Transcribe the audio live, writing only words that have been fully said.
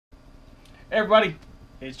Hey everybody,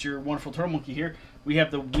 it's your wonderful Turtle Monkey here. We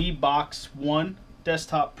have the WiiBoox 1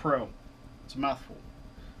 Desktop Pro. It's a mouthful.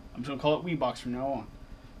 I'm just going to call it WiiBoox from now on.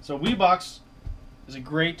 So WiiBoox is a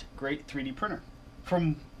great 3D printer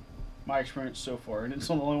from my experience so far. And it's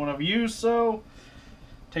not the only one I've used, so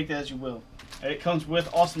take that as you will. And it comes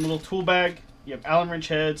with awesome little tool bag. You have Allen wrench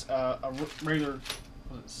heads, a regular,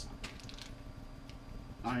 what is this?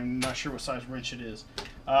 I'm not sure what size wrench it is.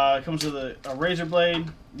 It comes with a razor blade.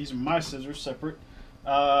 These are my scissors, separate.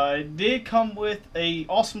 It did come with a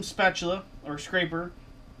awesome spatula or scraper,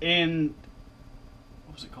 and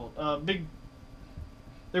what was it called?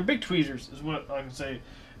 They're big tweezers, is what I can say.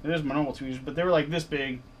 It is my normal tweezers, but they were like this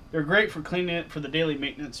big. They're great for cleaning it for the daily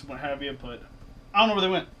maintenance and what have you. But I don't know where they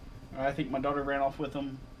went. I think my daughter ran off with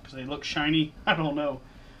them because they look shiny. I don't know.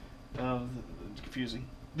 It's confusing.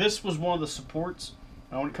 This was one of the supports.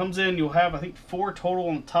 When it comes in, you'll have, I think, 4 total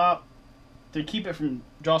on the top to keep it from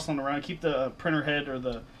jostling around, keep the printer head or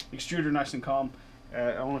the extruder nice and calm.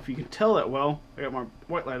 I don't know if you can tell that well. I got my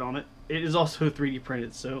white light on it. It is also 3D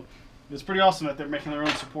printed, so it's pretty awesome that they're making their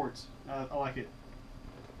own supports. I like it.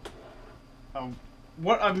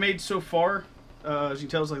 What I've made so far, as you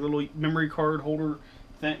can tell, is like a little memory card holder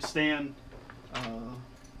stand. Grab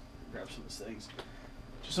some of these things.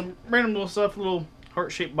 Just some random little stuff, little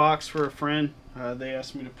heart-shaped box for a friend. They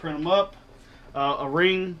asked me to print them up. A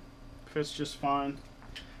ring fits just fine.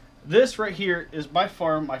 This right here is by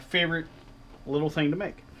far my favorite little thing to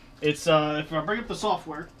make. It's if I bring up the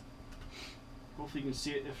software, hopefully you can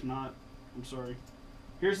see it. If not, I'm sorry.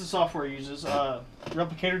 Here's the software it uses.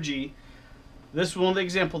 Replicator G. This is one of the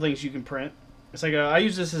example things you can print. It's like I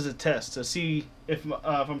use this as a test to see if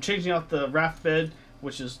I'm changing out the raft bed,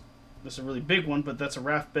 which is this is a really big one, but that's a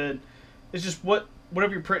raft bed. It's just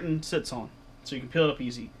whatever you're printing sits on, so you can peel it up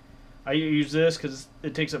easy. I use this because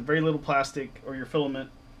it takes up very little plastic or your filament,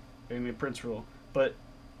 and it prints real. But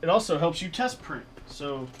it also helps you test print.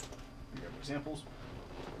 So, grab examples.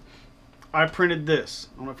 I printed this.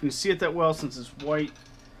 I don't know if you can see it that well since it's white.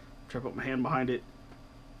 Try to put my hand behind it.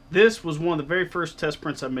 This was one of the very first test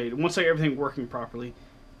prints I made. Once I got everything working properly,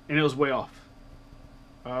 and it was way off.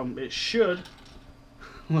 It should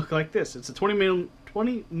look like this. It's a 20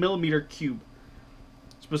 millimeter cube.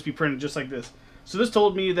 It's supposed to be printed just like this. So this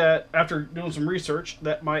told me that after doing some research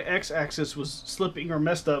that my x-axis was slipping or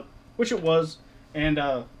messed up, which it was, and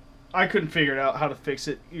I couldn't figure it out how to fix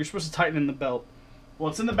it. You're supposed to tighten in the belt. Well,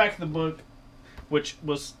 it's in the back of the book, which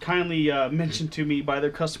was kindly mentioned to me by their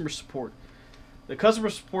customer support. The customer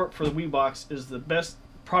support for the WiiBoox is the best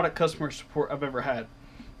product customer support I've ever had.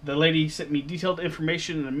 The lady sent me detailed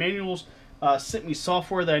information in the manuals, sent me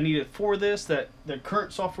software that I needed for this, that the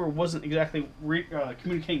current software wasn't exactly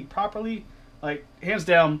communicating properly. Like, hands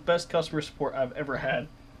down, best customer support I've ever had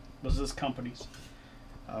was this company's.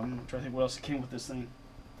 I'm trying to think what else came with this thing.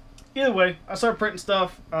 Either way, I started printing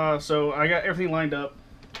stuff, so I got everything lined up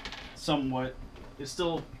somewhat. It's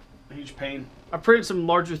still a huge pain. I printed some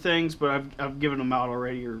larger things, but I've given them out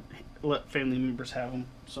already or let family members have them,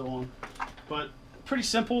 so on. But pretty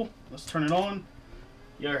simple. Let's turn it on.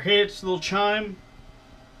 You got our hits, little chime.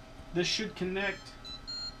 This should connect,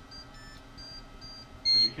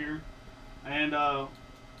 as you hear. And I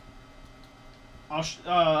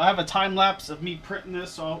have a time lapse of me printing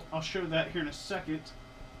this, so I'll show that here in a second.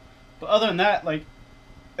 But other than that, like,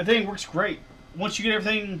 everything works great. Once you get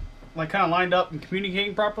everything like kind of lined up and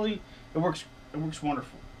communicating properly, it works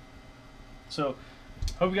wonderful. So,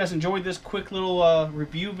 hope you guys enjoyed this quick little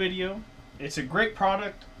review video. It's a great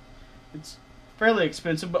product. It's fairly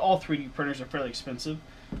expensive, but all 3D printers are fairly expensive.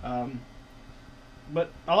 But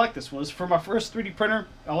I like this one. It's for my first 3D printer.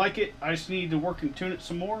 I like it. I just need to work and tune it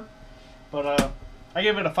some more. But I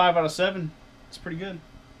give it a 5 out of 7. It's pretty good.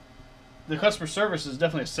 The customer service is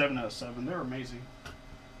definitely a 7 out of 7. They're amazing.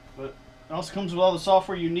 But it also comes with all the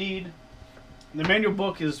software you need. The manual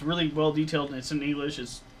book is really well detailed, and it's in English.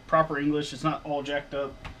 It's proper English. It's not all jacked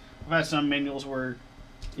up. I've had some manuals where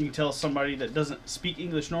you can tell somebody that doesn't speak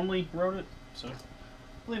English normally wrote it. So,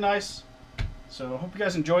 really nice. So, I hope you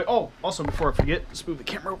guys enjoy. Oh, also, before I forget, let's move the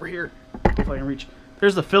camera over here if I can reach.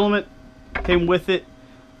 There's the filament. Came with it.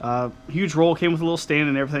 Huge roll. Came with a little stand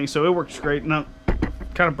and everything. So, it works great. Now,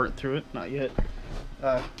 kind of burnt through it. Not yet.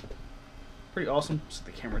 Pretty awesome. Set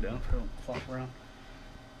the camera down if I don't flop around.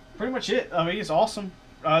 Pretty much it. I mean, it's awesome.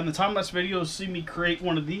 In the time-lapse videos, see me create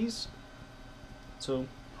one of these. So,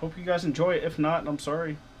 hope you guys enjoy it. If not, I'm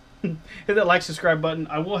sorry. Hit that like, subscribe button.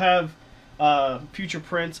 I will have future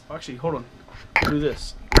prints. Actually, hold on. Do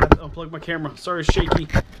this. I have to unplug my camera. Sorry, it's shaky.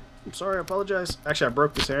 I'm sorry. I apologize. Actually, I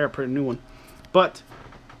broke this. I printed a new one. But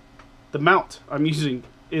the mount I'm using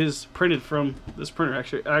is printed from this printer.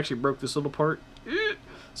 Actually, I actually broke this little part,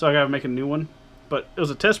 so I gotta make a new one. But it was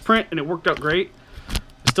a test print and it worked out great.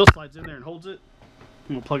 It still slides in there and holds it.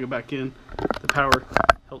 I'm gonna plug it back in. The power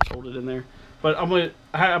helps hold it in there. But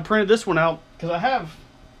I printed this one out because I have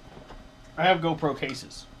GoPro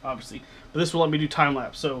cases, obviously, but this will let me do time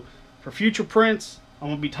lapse. So for future prints, I'm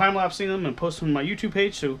gonna be time lapsing them and post them on my YouTube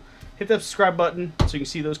page. So hit that subscribe button so you can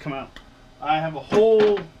see those come out. I have a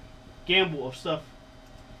whole gamble of stuff.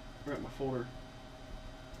 Right in my folder.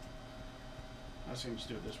 I think just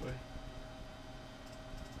do it this way.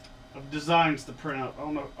 Of designs to print out. I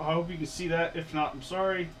don't know. I hope you can see that. If not, I'm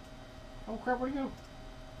sorry. Oh crap! Where'd it go?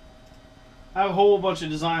 I have a whole bunch of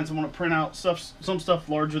designs I want to print out. Some stuff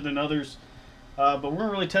larger than others. But we're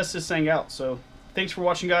gonna really test this thing out. So thanks for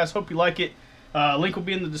watching, guys. Hope you like it. Link will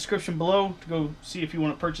be in the description below to go see if you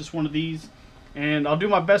want to purchase one of these. And I'll do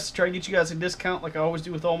my best to try to get you guys a discount like I always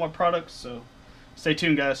do with all my products. So stay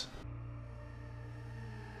tuned, guys.